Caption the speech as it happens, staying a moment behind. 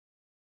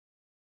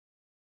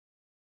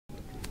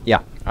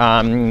Yeah.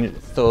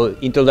 So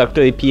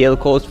Introductory PL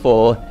Course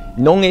for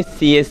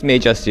non-SCS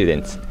major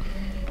students.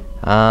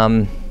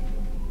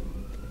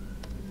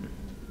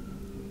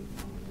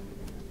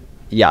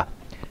 Yeah.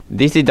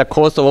 This is the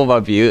course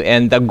overview,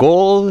 and the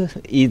goal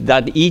is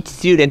that each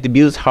student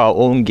builds her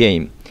own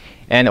game.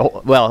 And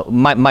well,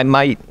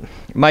 my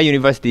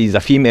university is a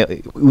female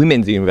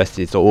women's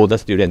university, so all the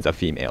students are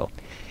female.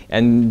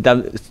 And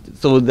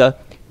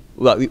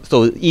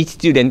so each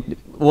student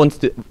wants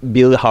to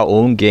build her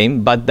own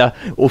game, but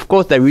of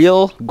course the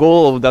real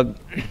goal of the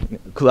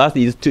class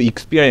is to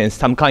experience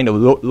some kind of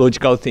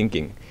logical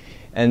thinking.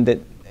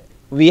 And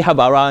we have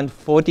around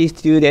 40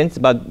 students,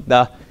 but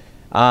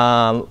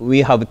we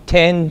have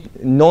 10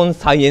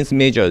 non-science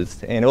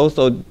majors and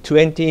also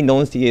 20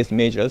 non-CS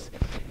majors.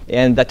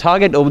 And the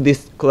target of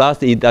this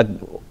class is that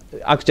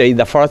actually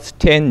the first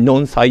 10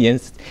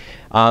 non-science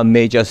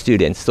major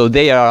students. So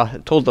they are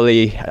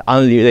totally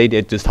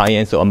unrelated to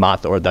science or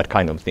math or that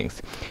kind of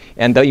things.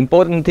 And the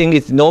important thing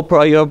is no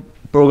prior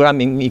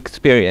programming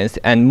experience.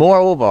 And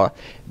moreover,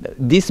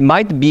 this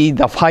might be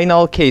the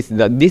final case,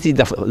 that this is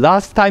the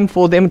last time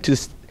for them to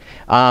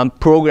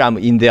program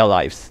in their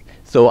lives.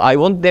 So I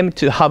want them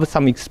to have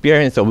some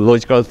experience of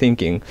logical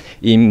thinking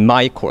in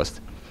my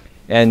course.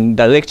 And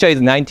the lecture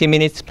is 90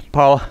 minutes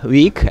per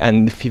week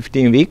and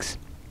 15 weeks.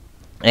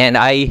 And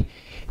I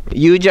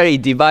usually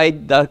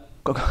divide the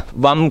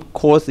one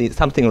course is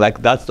something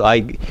like that. So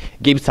I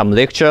give some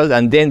lectures,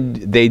 and then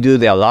they do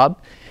their lab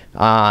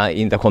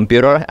in the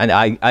computer, and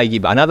I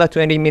give another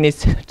 20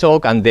 minutes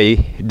talk, and they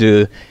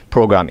do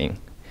programming.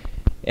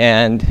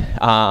 And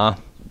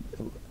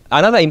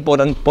another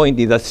important point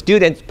is that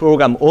students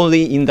program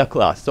only in the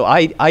class. So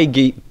I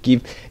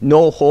give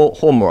no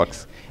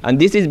homeworks. And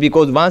this is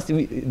because once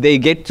they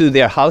get to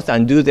their house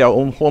and do their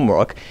own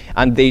homework,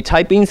 and they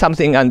type in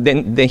something, and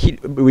then they hit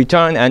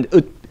return, and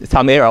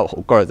some error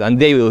occurs, and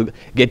they will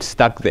get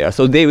stuck there.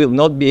 So they will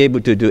not be able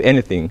to do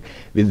anything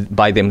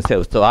by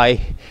themselves. So I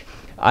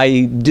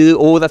do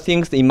all the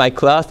things in my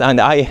class,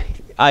 and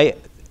I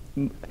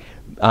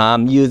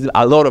use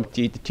a lot of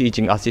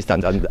teaching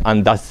assistants,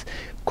 and that's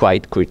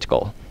quite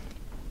critical.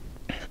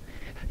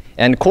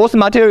 And course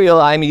material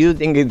I'm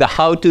using is the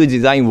how to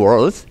design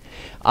worlds.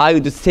 I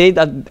would say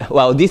that,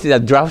 well, this is a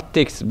draft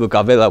textbook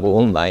available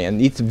online,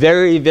 and it's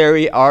very,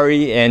 very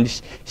early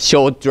and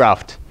short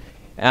draft.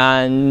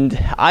 And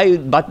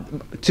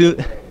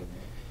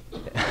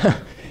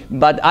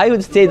but I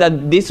would say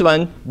that this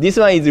one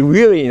is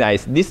really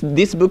nice.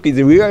 This book is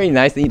really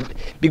nice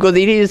because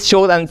it is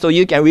short, and so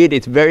you can read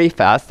it very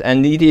fast,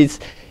 and it is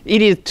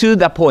to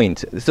the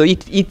point. So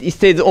it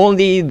says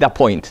only the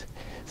point.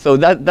 So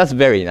that's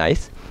very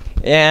nice.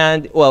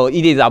 And well,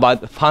 it is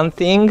about fun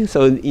thing,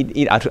 so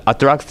it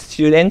attracts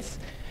students.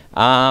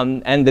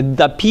 And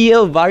the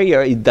PL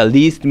barrier is the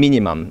least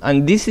minimum.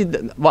 And this is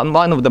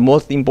one of the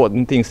most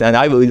important things, and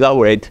I will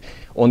elaborate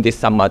on this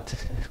somewhat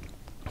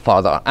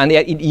further. And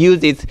it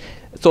uses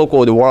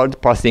so-called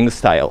word parsing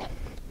style.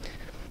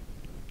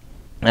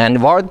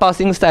 And word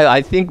parsing style,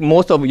 I think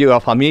most of you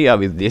are familiar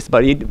with this,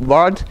 but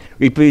word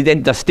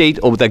represents the state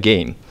of the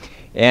game.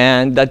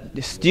 And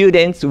that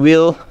students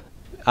will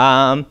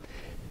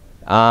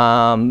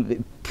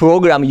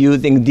program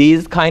using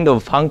these kind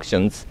of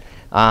functions,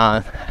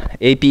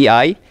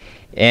 API,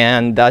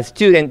 and the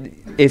student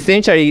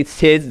essentially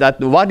says that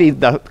what is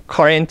the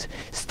current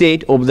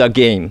state of the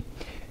game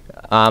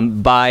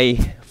by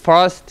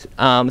first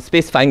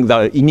specifying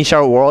the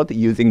initial world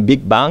using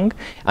Big Bang,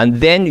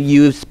 and then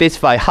you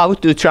specify how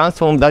to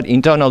transform that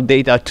internal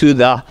data to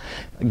the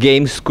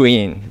game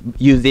screen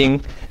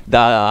using the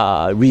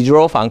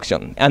redraw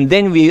function. And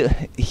then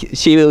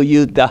she will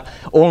use the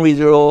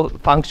onRedraw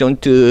function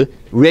to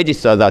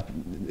register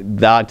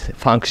that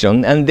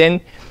function, and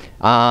then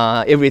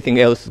everything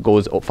else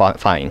goes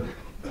fine.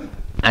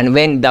 And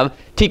when the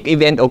tick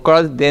event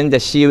occurs, then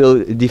she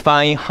will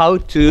define how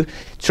to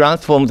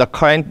transform the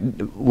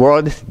current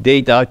world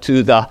data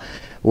to the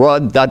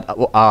world that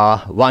are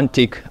one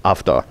tick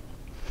after.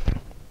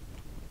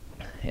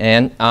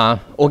 And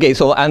okay,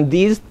 so and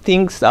these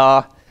things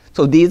are,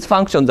 so these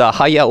functions are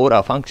higher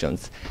order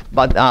functions,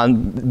 but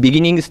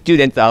beginning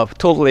students are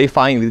totally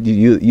fine with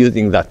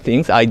using that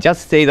things. I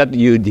just say that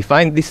you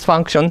define this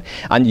function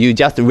and you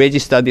just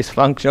register this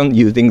function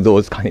using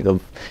those kind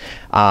of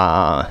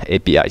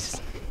APIs.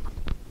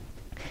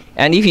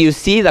 And if you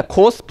see the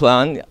course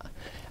plan,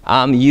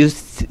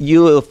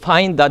 you will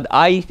find that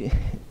I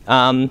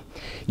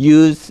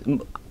use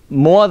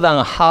more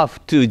than half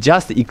to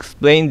just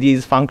explain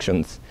these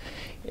functions.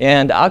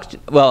 And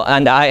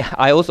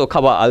I also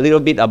cover a little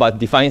bit about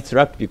define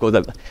struct, because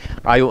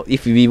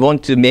if we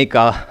want to make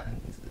a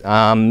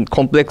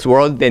complex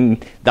world, then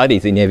that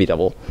is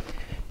inevitable.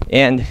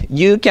 And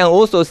you can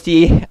also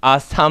see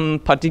some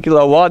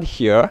particular word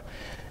here,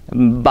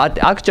 but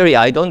actually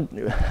I don't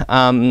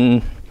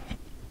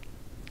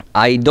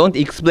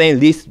explain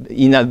this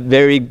in a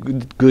very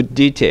good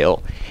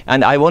detail,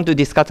 and I want to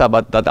discuss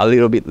about that a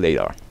little bit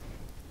later.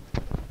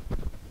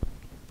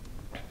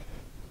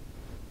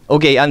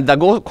 Okay, and the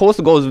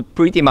course goes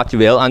pretty much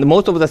well, and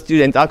most of the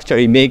students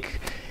actually make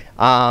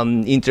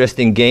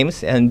interesting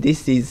games, and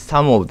this is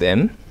some of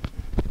them.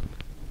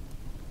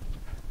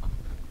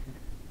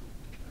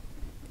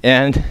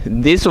 And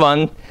this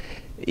one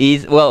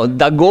is, well,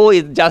 the goal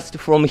is just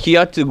from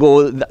here to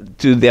go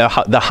to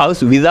the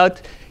house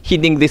without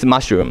hitting this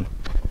mushroom.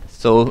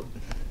 So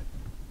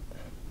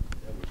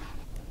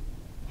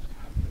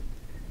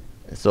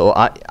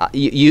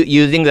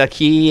using the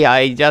key,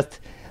 I just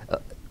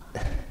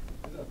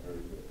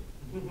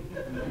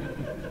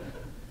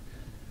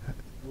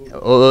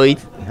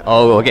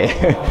oh,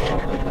 okay.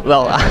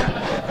 Well,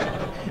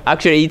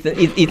 actually,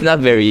 it's not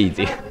very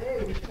easy.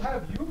 Hey, we should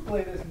have you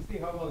play this and see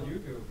how well you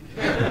do.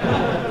 You're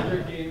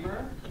a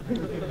gamer.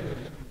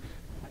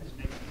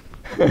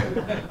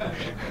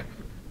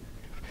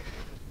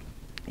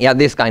 Yeah,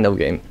 this kind of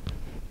game.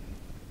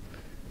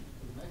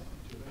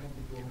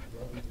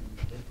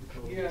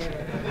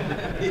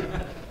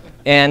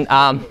 And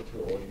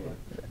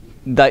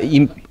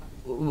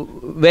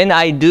when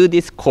I do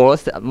this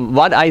course,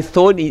 what I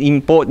thought is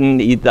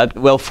important is that,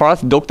 well,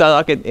 first, Dr.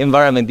 Racket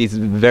environment is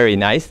very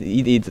nice.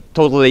 It is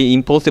totally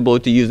impossible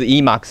to use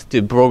Emacs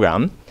to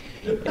program.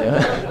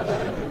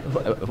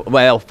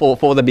 Well,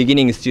 for the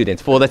beginning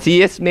students. For the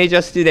CS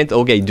major students,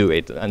 okay, do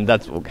it, and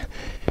that's okay.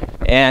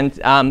 And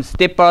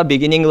stepper,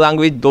 beginning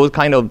language, those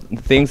kind of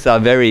things are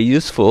very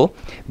useful.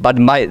 But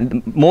my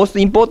most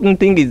important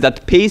thing is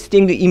that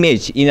pasting the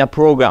image in a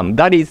program,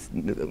 that is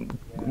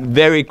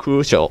very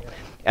crucial.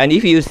 And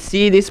if you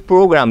see this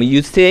program,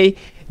 you say,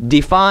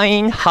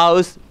 define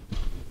house,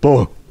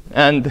 boom.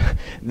 And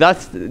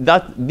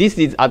this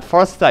is, at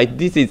first sight,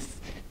 this is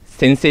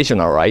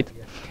sensational, right?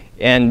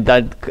 And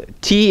that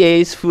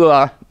TAs who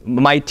are,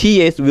 my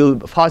TAs will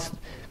first,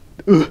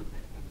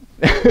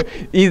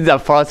 is the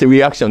first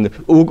reaction.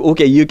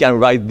 Okay, you can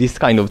write this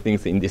kind of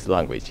things in this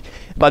language.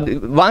 But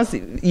once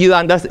you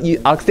understand, you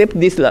accept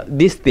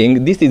this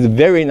thing, this is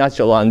very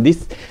natural, and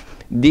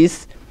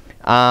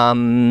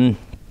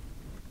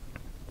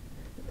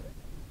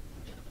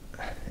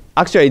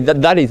actually,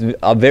 that is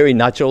a very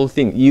natural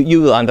thing.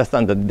 You will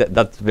understand that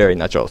that's a very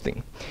natural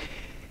thing.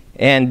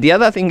 And the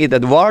other thing is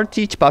that word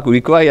teach pack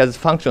requires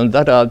functions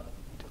that are,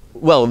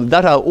 well,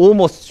 that are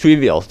almost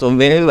trivial. So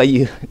whenever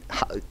you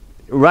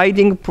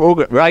writing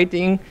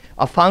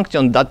a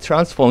function that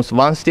transforms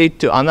one state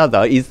to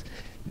another is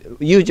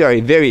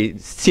usually very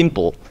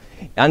simple,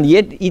 and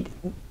yet it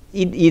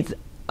is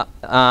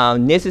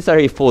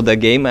necessary for the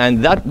game,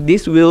 and that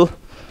this will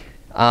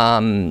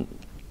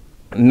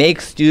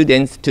make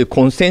students to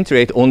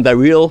concentrate on the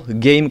real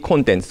game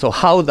content. So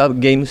how the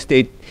game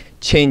state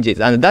changes,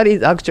 and that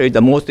is actually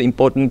the most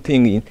important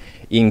thing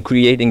in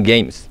creating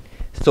games.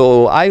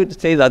 So I would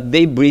say that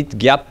they bridge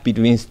gap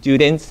between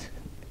students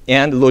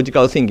and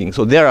logical thinking.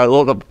 So there are a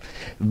lot of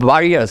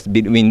barriers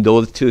between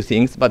those two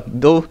things, but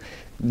though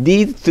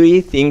these three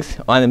things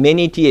on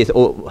many TAs,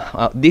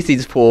 this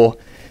is for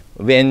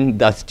when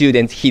the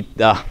students hit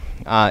the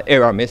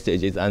error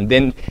messages, and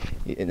then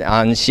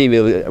she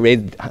will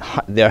raise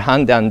their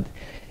hand,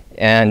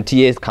 and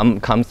TAs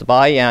comes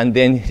by, and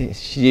then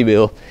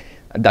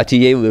the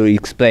TA will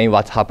explain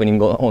what's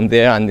happening on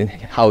there and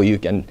how you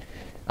can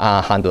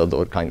handle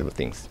those kind of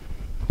things.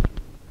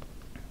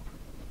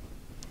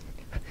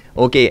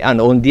 Okay, and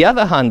on the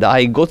other hand,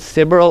 I got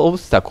several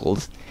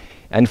obstacles.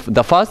 And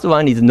the first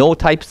one is no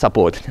type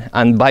support.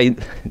 And by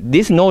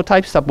this no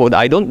type support,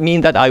 I don't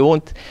mean that I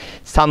want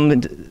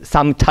some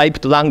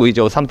typed language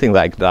or something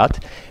like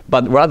that,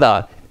 but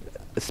rather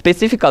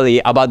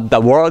specifically about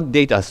the word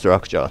data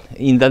structure.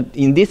 In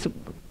this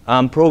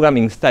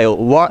programming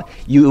style,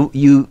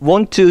 you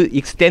want to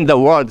extend the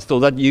word so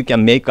that you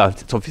can make a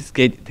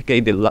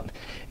sophisticated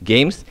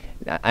games,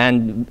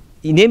 and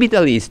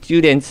inevitably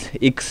students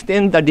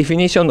extend the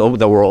definition of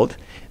the word,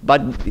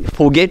 but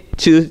forget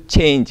to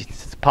change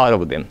part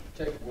of them.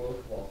 Check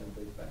world class in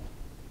Big Bang.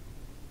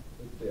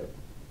 It's there.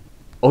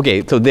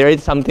 Okay, so there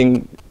is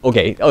something.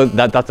 Okay, oh,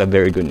 that's a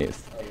very good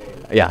news.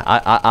 Yeah,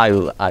 I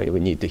will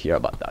need to hear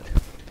about that.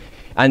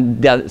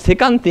 And the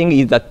second thing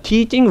is that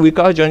teaching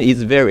recursion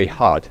is very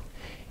hard.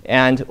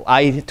 And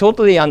I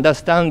totally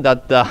understand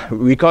that the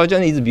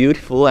recursion is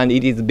beautiful, and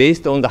it is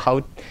based on the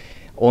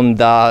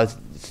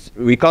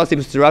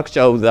recursive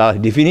structure of the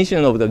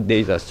definition of the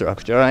data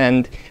structure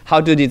and how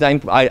to design.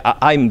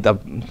 I'm the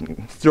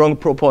strong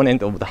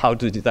proponent of how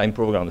to design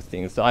programs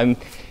things, so I'm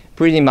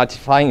pretty much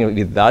fine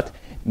with that.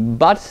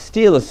 But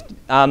still,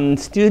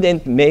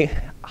 students may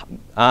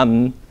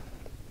find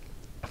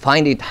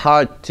it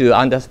hard to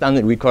understand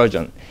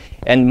recursion.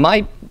 And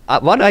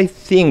what I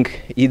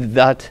think is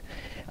that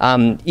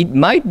it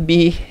might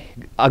be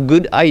a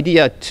good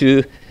idea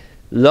to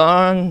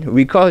learn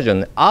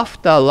recursion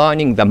after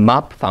learning the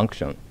map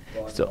function.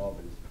 So,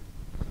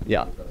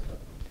 yeah.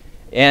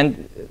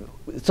 And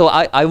so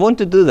I want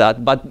to do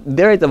that, but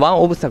there is one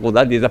obstacle,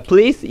 that is a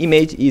place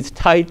image is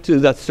tied to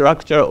the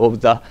structure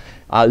of the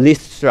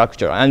list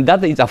structure, and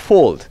that is a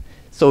fault.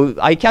 So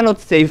I cannot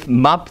save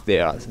map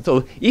there.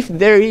 So if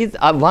there is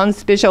one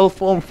special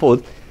form for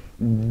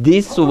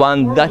this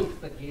one that...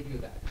 gave you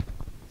that?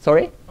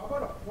 Sorry? How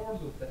about a for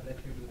loop that lets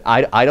you do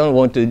I don't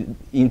want to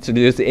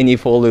introduce any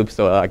for loops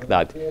or like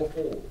that.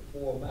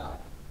 For math.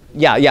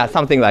 Yeah,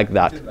 something like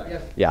that.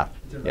 Yes. Yeah.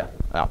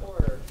 Yeah.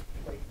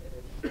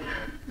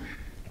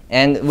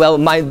 And well,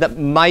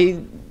 my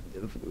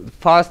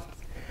first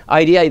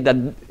idea is that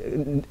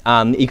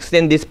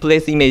extend this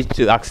place image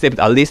to accept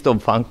a list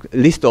of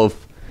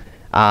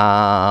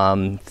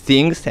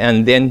things,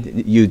 and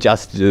then you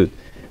just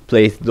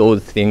place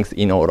those things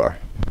in order.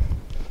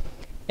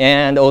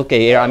 And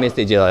okay, error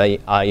messages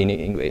are in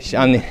English,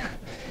 and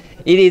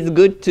it is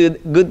good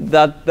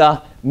that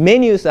the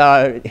menus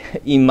are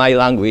in my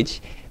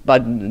language,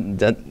 but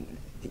the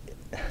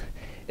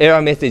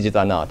error messages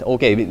are not.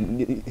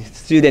 Okay,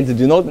 students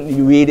do not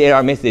read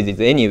error messages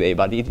anyway,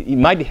 but it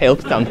might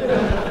help some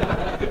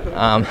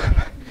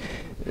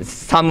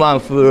someone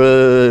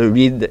who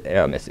read the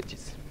error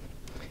messages.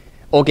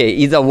 Okay,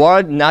 is a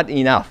word not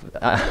enough?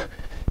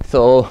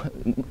 So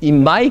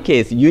in my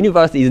case,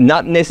 universe is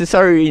not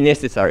necessarily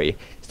necessary.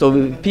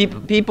 So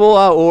people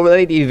are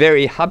already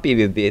very happy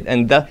with it,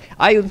 and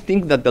I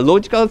think that the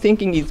logical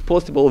thinking is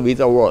possible with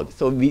a word.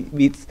 So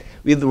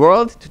with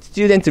word,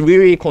 students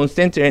really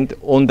concentrate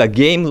on the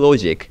game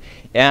logic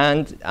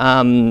and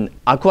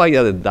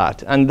acquire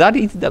that, and that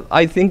is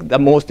I think the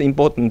most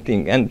important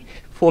thing. And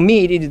for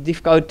me, it is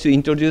difficult to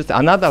introduce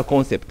another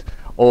concept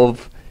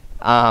of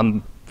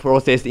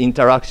process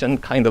interaction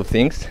kind of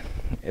things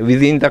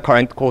within the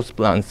current course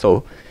plan.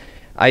 So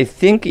I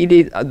think it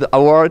is the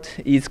award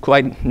is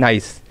quite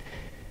nice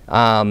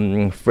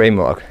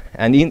framework.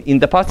 And in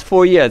the past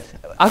 4 years,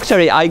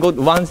 actually I got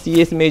one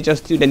CS major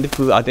student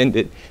who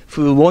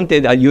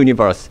wanted a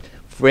universe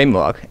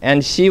framework,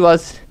 and she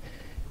was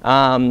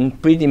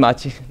pretty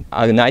much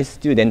a nice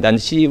student,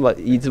 and she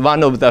is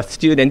one of the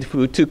students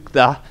who took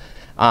the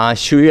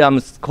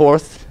Shriram's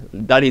course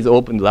that is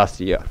opened last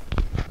year.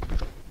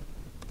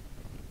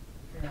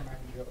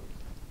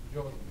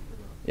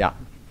 Yeah.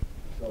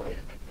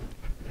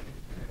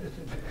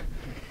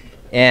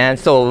 And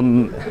so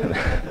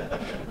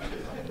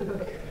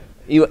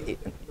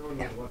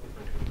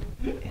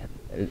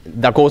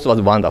the course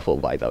was wonderful,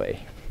 by the way.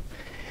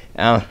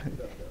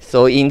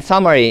 So in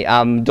summary,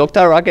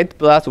 Dr. Racket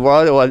plus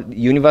World or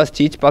Universe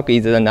Teach Pack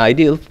is an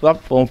ideal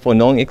platform for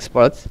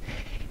non-experts,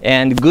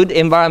 and good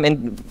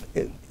environment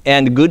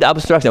and good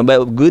abstraction.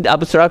 Well, good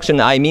abstraction,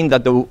 I mean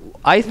that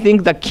I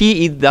think the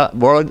key is the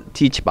World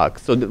Teach Pack.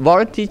 So the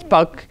World Teach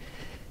Pack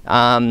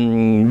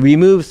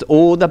removes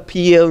all the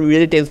PL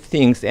related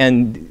things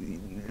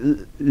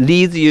and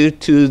leads you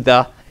to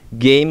the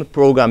game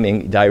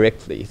programming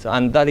directly. So,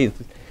 and that is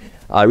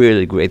a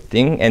really great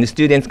thing. And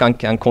students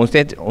can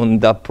concentrate on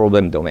the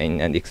problem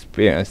domain and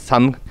experience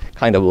some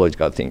kind of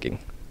logical thinking.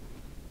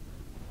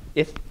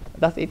 Yes,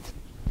 that's it.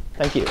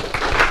 Thank you.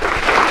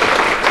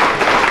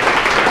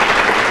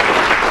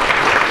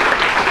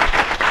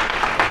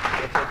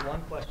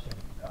 One question.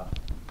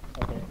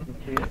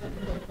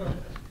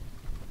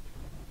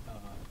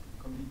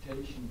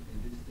 Computation in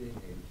this day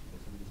and age,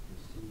 as it is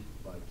perceived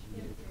by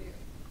teenagers,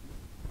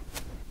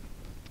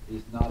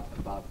 is not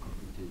about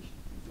computation.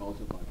 It's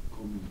also about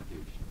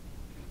communication.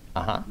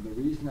 And the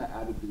reason I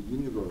added the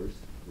universe,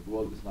 the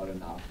world is not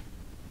enough,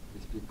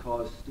 is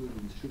because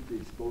students should be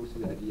exposed to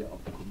the idea of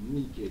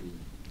communicating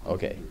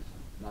computers,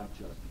 not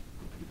just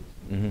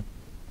computers.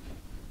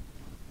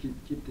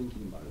 Keep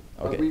thinking about it.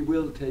 Okay. But we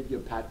will take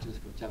your patches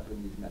for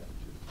Japanese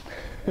messages.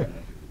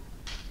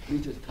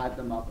 Please just type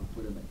them up and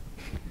put them in.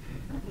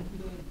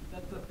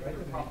 That's a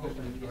bigger problem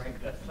than